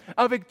Christian,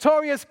 a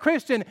victorious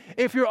Christian,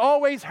 if you're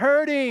always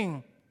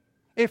hurting,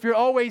 if you're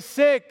always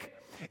sick,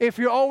 if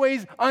you're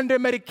always under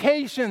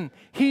medication.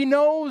 He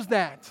knows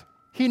that.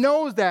 He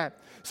knows that.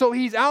 So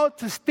he's out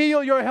to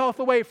steal your health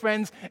away,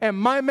 friends. And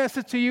my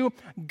message to you,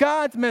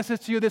 God's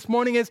message to you this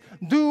morning is,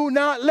 do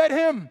not let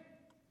him.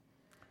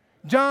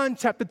 John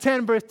chapter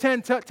 10, verse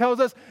 10 tells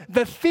us,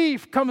 the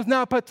thief comes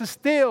not but to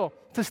steal,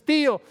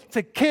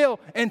 to kill,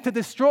 and to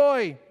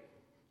destroy.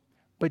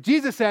 But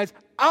Jesus says,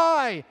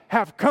 I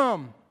have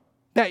come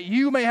that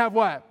you may have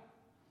what?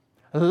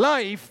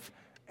 Life.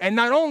 And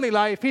not only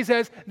life, he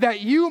says,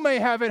 that you may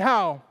have it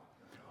how?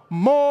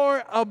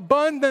 More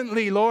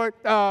abundantly, Lord.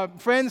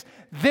 Friends,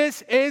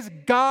 this is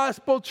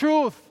gospel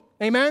truth.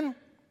 Amen?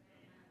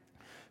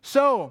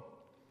 So,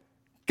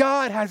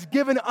 God has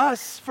given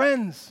us,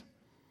 friends,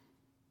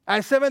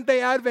 as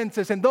Seventh-day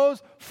Adventists, and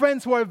those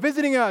friends who are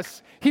visiting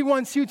us, he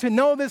wants you to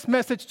know this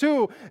message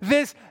too.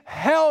 This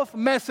health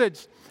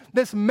message,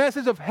 this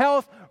message of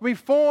health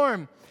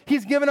reform.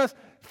 He's given us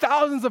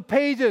thousands of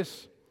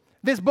pages.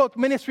 This book,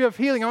 Ministry of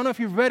Healing, I don't know if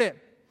you've read it.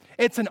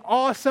 It's an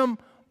awesome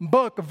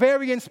book,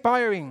 very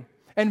inspiring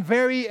and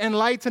very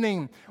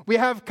enlightening. We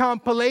have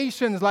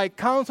compilations like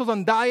counsels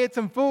on diets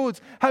and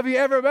foods. Have you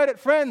ever read it,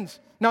 friends?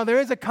 Now, there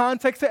is a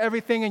context to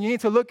everything, and you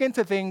need to look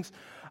into things.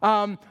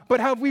 But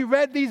have we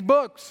read these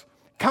books?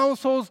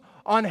 Counsels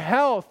on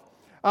health,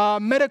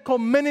 medical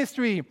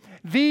ministry.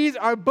 These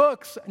are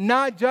books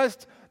not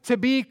just to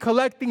be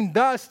collecting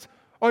dust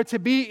or to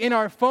be in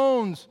our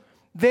phones.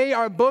 They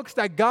are books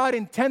that God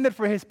intended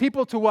for his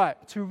people to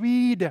what? To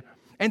read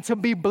and to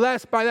be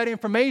blessed by that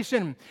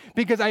information.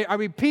 Because I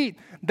repeat,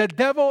 the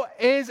devil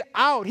is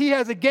out. He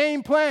has a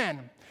game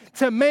plan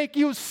to make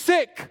you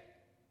sick,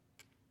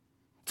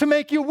 to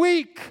make you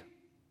weak,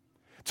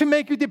 to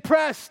make you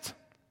depressed.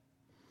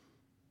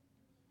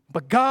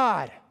 But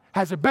God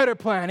has a better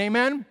plan,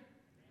 amen?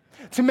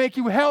 To make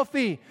you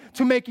healthy,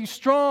 to make you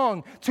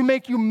strong, to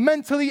make you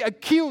mentally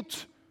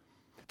acute,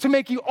 to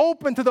make you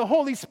open to the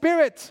Holy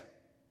Spirit,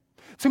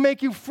 to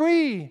make you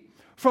free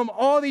from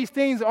all these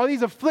things, all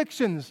these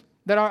afflictions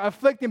that are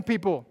afflicting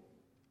people.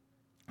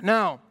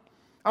 Now,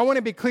 I want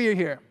to be clear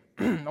here.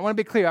 I want to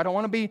be clear. I don't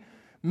want to be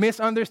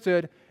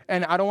misunderstood,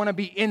 and I don't want to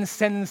be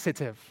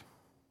insensitive,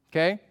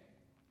 okay?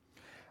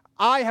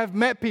 I have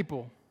met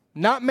people,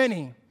 not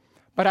many,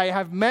 but I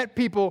have met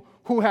people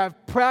who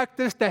have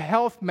practiced the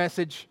health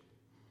message,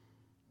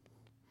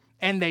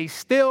 and they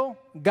still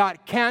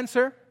got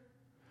cancer,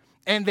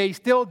 and they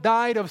still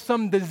died of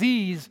some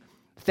disease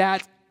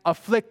that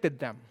afflicted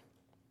them.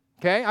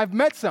 Okay? I've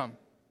met some.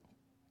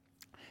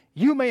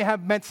 You may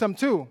have met some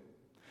too.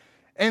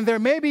 And there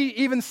may be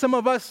even some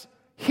of us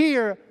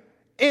here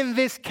in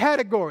this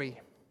category.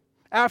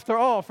 After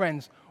all,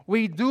 friends,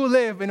 we do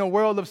live in a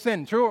world of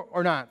sin, true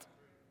or not?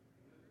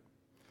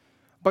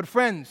 But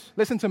friends,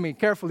 listen to me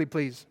carefully,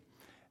 please.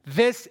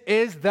 This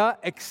is the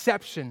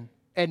exception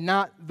and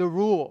not the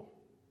rule.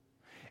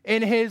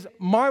 In his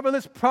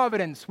marvelous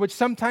providence, which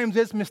sometimes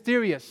is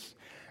mysterious,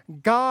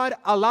 God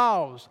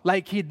allows,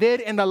 like he did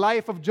in the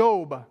life of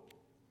Job,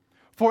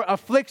 for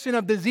affliction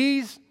of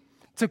disease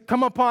to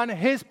come upon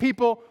his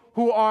people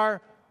who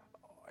are,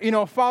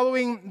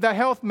 following the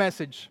health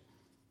message.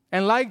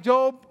 And like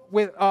Job,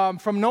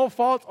 from no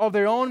fault of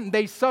their own,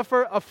 they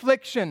suffer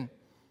affliction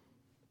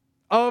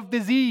of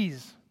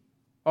disease,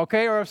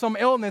 okay, or of some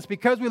illness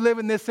because we live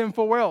in this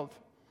sinful world.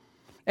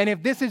 And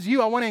if this is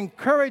you, I want to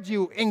encourage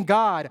you in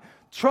God.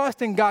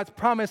 Trust in God's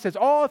promises.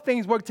 All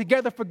things work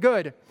together for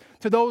good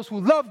to those who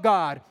love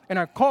God and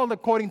are called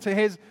according to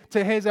his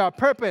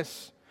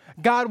purpose.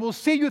 God will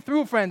see you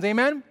through, friends,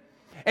 amen?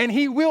 And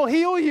he will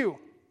heal you,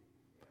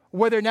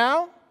 whether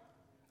now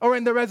or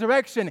in the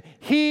resurrection.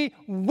 He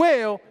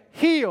will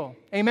heal,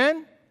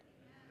 amen?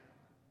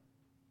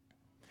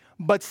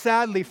 But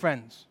sadly,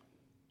 friends,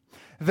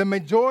 the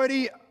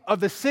majority of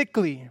the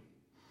sickly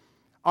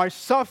are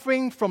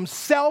suffering from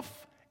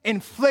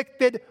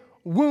self-inflicted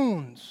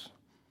wounds.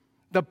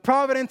 The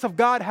providence of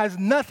God has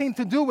nothing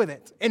to do with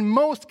it in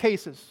most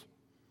cases.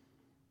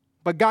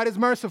 But God is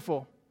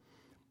merciful.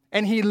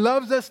 And he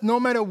loves us no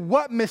matter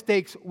what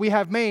mistakes we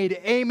have made.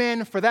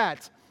 Amen for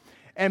that.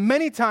 And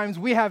many times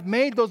we have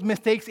made those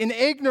mistakes in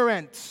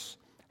ignorance,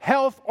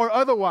 health or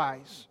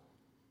otherwise.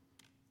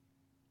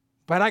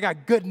 But I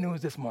got good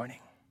news this morning.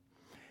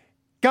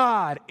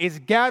 God is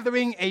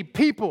gathering a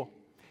people.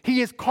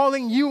 He is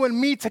calling you and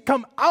me to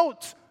come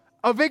out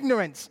of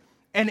ignorance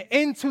and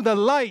into the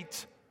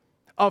light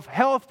of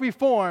health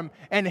reform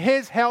and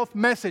his health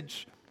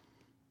message.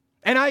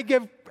 And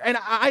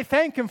I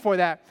thank him for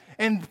that.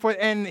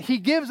 And he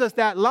gives us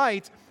that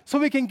light so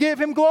we can give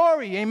him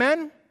glory.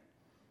 Amen.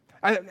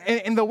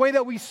 And the way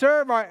that we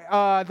serve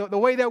the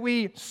way that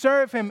we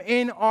serve him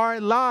in our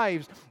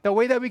lives, the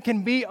way that we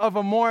can be of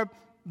a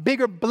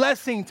bigger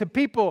blessing to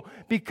people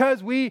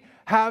because we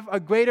have a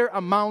greater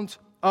amount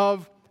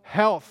of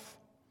health.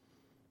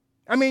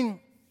 I mean,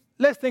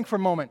 let's think for a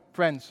moment,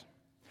 friends.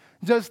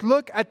 Just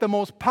look at the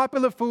most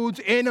popular foods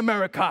in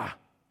America.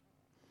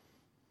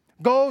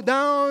 Go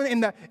down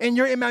in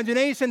your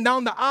imagination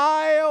down the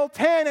aisle,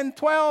 10 and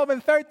 12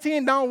 and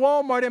 13, down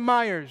Walmart and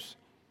Myers.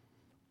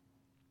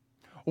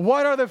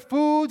 What are the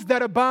foods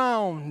that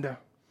abound?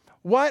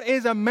 What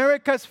is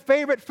America's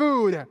favorite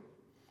food?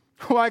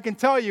 Well, I can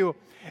tell you,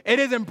 it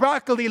isn't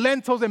broccoli,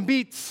 lentils, and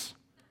beets.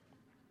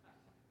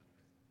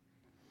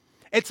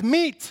 It's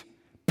meat,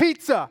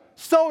 pizza,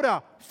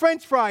 soda,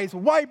 French fries,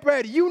 white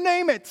bread, you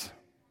name it.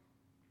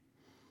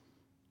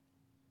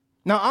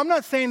 Now, I'm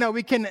not saying that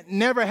we can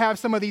never have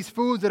some of these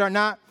foods that are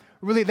not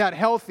really that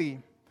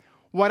healthy.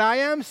 What I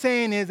am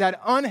saying is that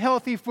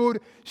unhealthy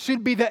food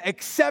should be the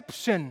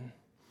exception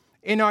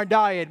in our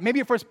diet,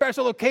 maybe for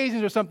special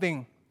occasions or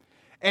something,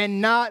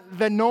 and not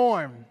the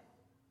norm.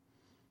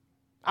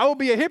 I would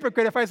be a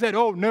hypocrite if I said,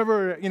 oh,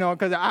 never,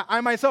 because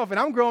I myself, and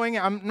I'm growing,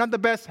 I'm not the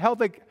best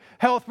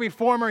health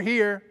reformer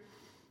here.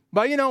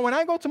 But, when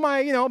I go to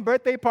my,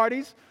 birthday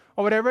parties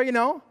or whatever,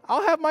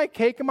 I'll have my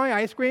cake and my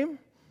ice cream,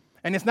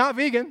 and it's not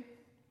vegan.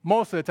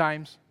 Most of the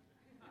times.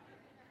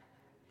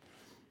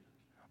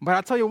 But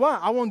I'll tell you what,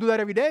 I won't do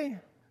that every day.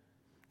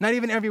 Not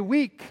even every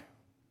week.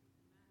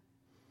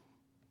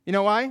 You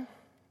know why?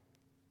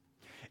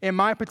 In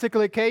my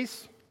particular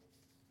case,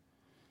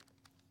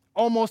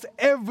 almost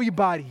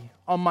everybody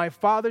on my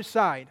father's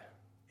side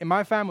in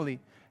my family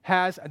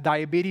has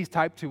diabetes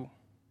type 2.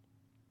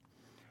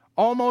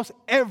 Almost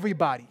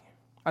everybody.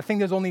 I think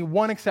there's only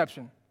one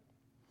exception.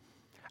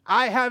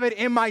 I have it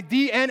in my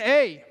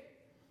DNA.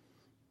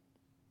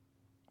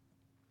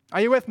 Are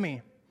you with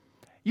me?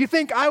 You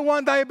think I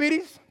want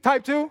diabetes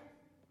type 2?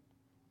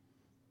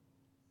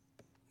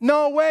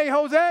 No way,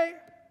 Jose.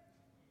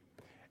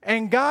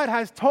 And God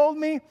has told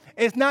me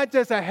it's not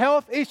just a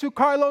health issue,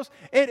 Carlos.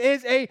 It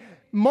is a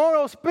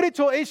moral,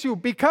 spiritual issue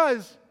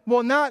because,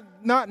 well,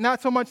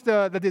 not so much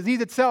the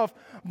disease itself,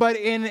 but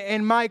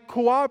in my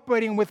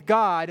cooperating with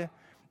God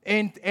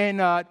and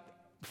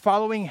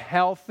following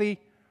healthy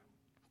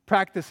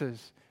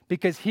practices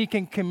because he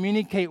can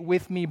communicate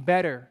with me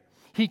better.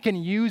 He can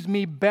use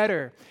me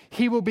better.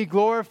 He will be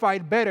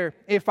glorified better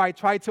if I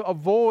try to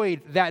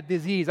avoid that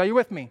disease. Are you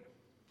with me?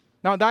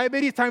 Now,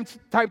 diabetes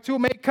type 2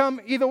 may come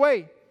either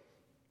way,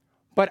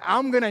 but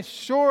I'm going to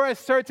sure as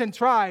certain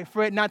try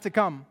for it not to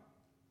come.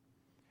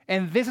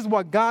 And this is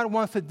what God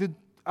wants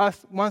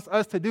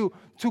us to do,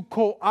 to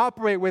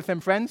cooperate with him,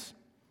 friends.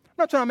 I'm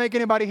not trying to make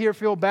anybody here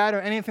feel bad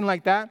or anything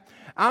like that.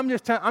 I'm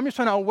just trying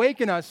to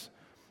awaken us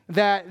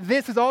that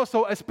this is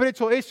also a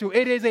spiritual issue.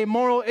 It is a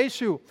moral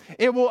issue.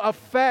 It will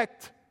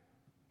affect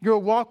your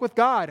walk with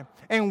God.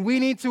 And we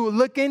need to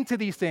look into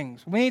these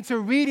things. We need to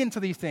read into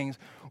these things.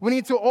 We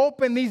need to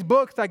open these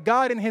books that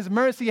God in his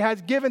mercy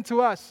has given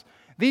to us.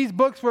 These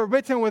books were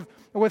written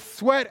with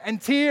sweat and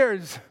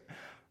tears.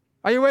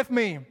 Are you with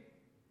me?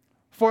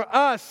 For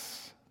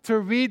us to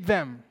read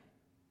them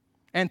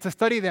and to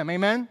study them.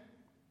 Amen?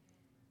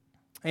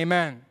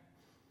 Amen.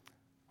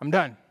 I'm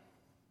done.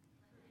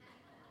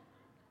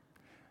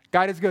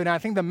 God is good. And I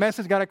think the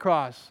message got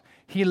across.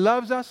 He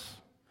loves us,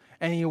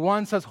 and he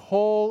wants us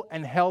whole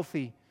and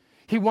healthy.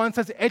 He wants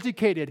us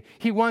educated.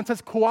 He wants us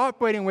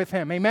cooperating with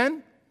him.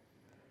 Amen?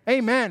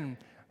 Amen.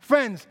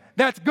 Friends,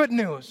 that's good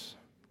news.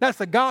 That's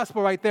the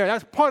gospel right there.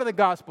 That's part of the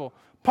gospel,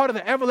 part of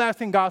the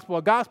everlasting gospel,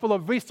 a gospel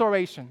of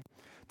restoration.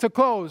 To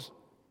close,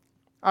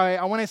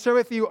 I want to share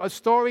with you a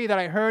story that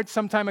I heard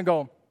some time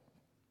ago.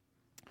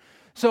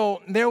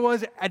 So there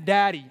was a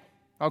daddy,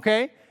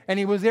 okay? And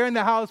he was there in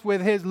the house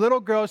with his little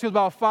girl. She was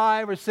about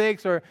 5 or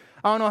 6, or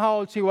I don't know how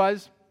old she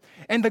was.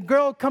 And the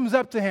girl comes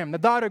up to him. The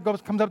daughter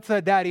comes up to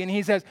the daddy, and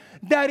he says,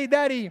 Daddy,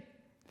 Daddy,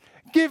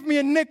 give me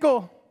a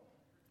nickel.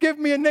 Give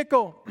me a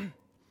nickel.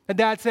 The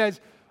dad says,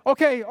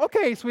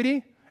 okay,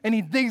 sweetie. And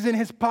he digs in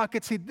his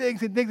pockets. He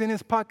digs in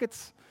his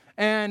pockets.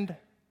 And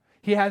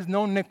he has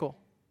no nickel.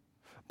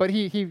 But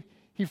he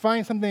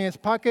finds something in his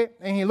pocket,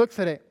 and he looks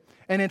at it.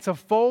 And it's a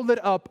folded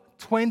up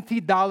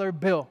 $20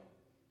 bill.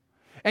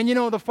 And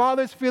the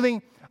father's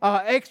feeling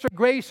extra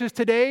gracious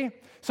today.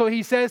 So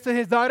he says to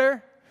his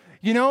daughter,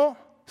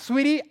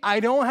 sweetie, I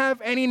don't have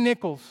any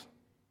nickels.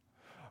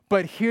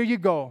 But here you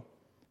go,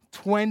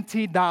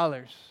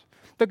 $20.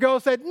 The girl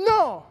said,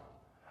 no,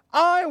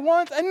 I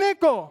want a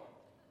nickel.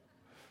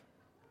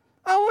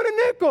 I want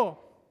a nickel,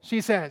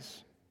 she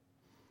says.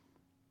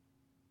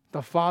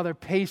 The father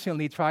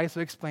patiently tries to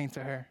explain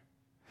to her,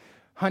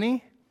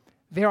 honey,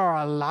 there are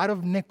a lot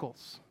of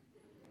nickels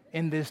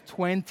in this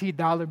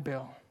 $20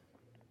 bill.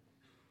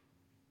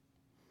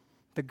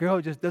 The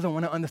girl just doesn't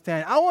want to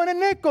understand. I want a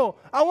nickel.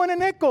 I want a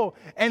nickel.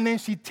 And then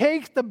she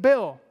takes the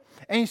bill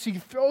and she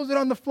throws it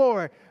on the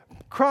floor,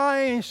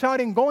 crying and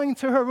shouting, going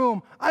to her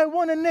room. I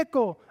want a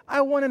nickel.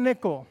 I want a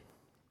nickel.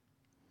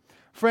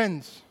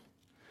 Friends,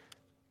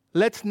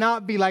 let's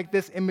not be like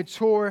this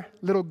immature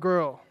little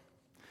girl.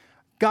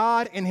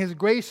 God, in His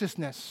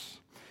graciousness,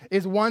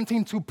 is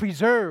wanting to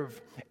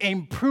preserve,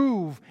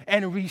 improve,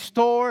 and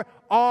restore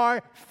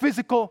our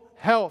physical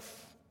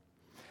health.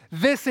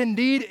 This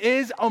indeed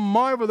is a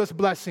marvelous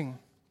blessing.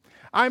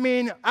 I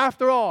mean,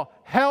 after all,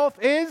 health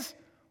is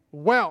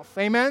wealth.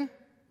 Amen?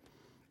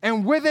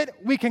 And with it,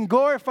 we can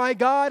glorify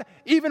God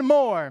even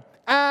more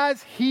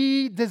as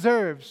He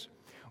deserves.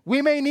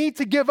 We may need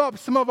to give up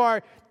some of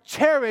our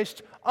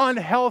cherished,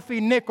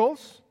 unhealthy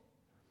nickels,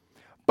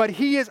 but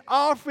He is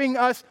offering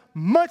us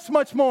much,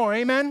 much more.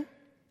 Amen?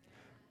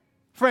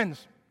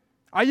 Friends,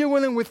 are you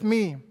willing with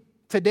me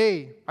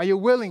today? Are you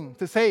willing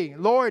to say,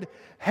 Lord,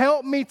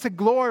 help me to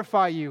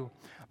glorify you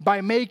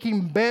by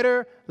making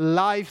better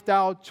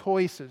lifestyle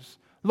choices?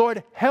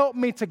 Lord, help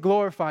me to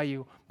glorify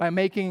you by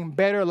making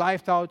better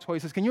lifestyle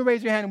choices. Can you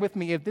raise your hand with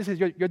me if this is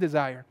your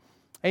desire?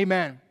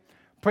 Amen.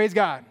 Praise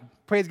God.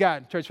 Praise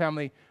God, church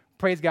family.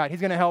 Praise God.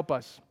 He's going to help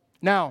us.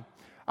 Now,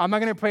 I'm not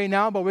going to pray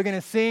now, but we're going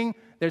to sing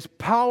There's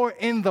Power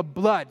in the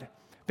Blood,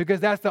 because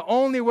that's the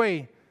only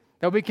way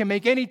that we can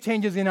make any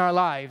changes in our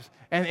lives.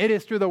 And it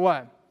is through the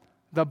what?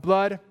 The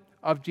blood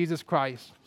of Jesus Christ.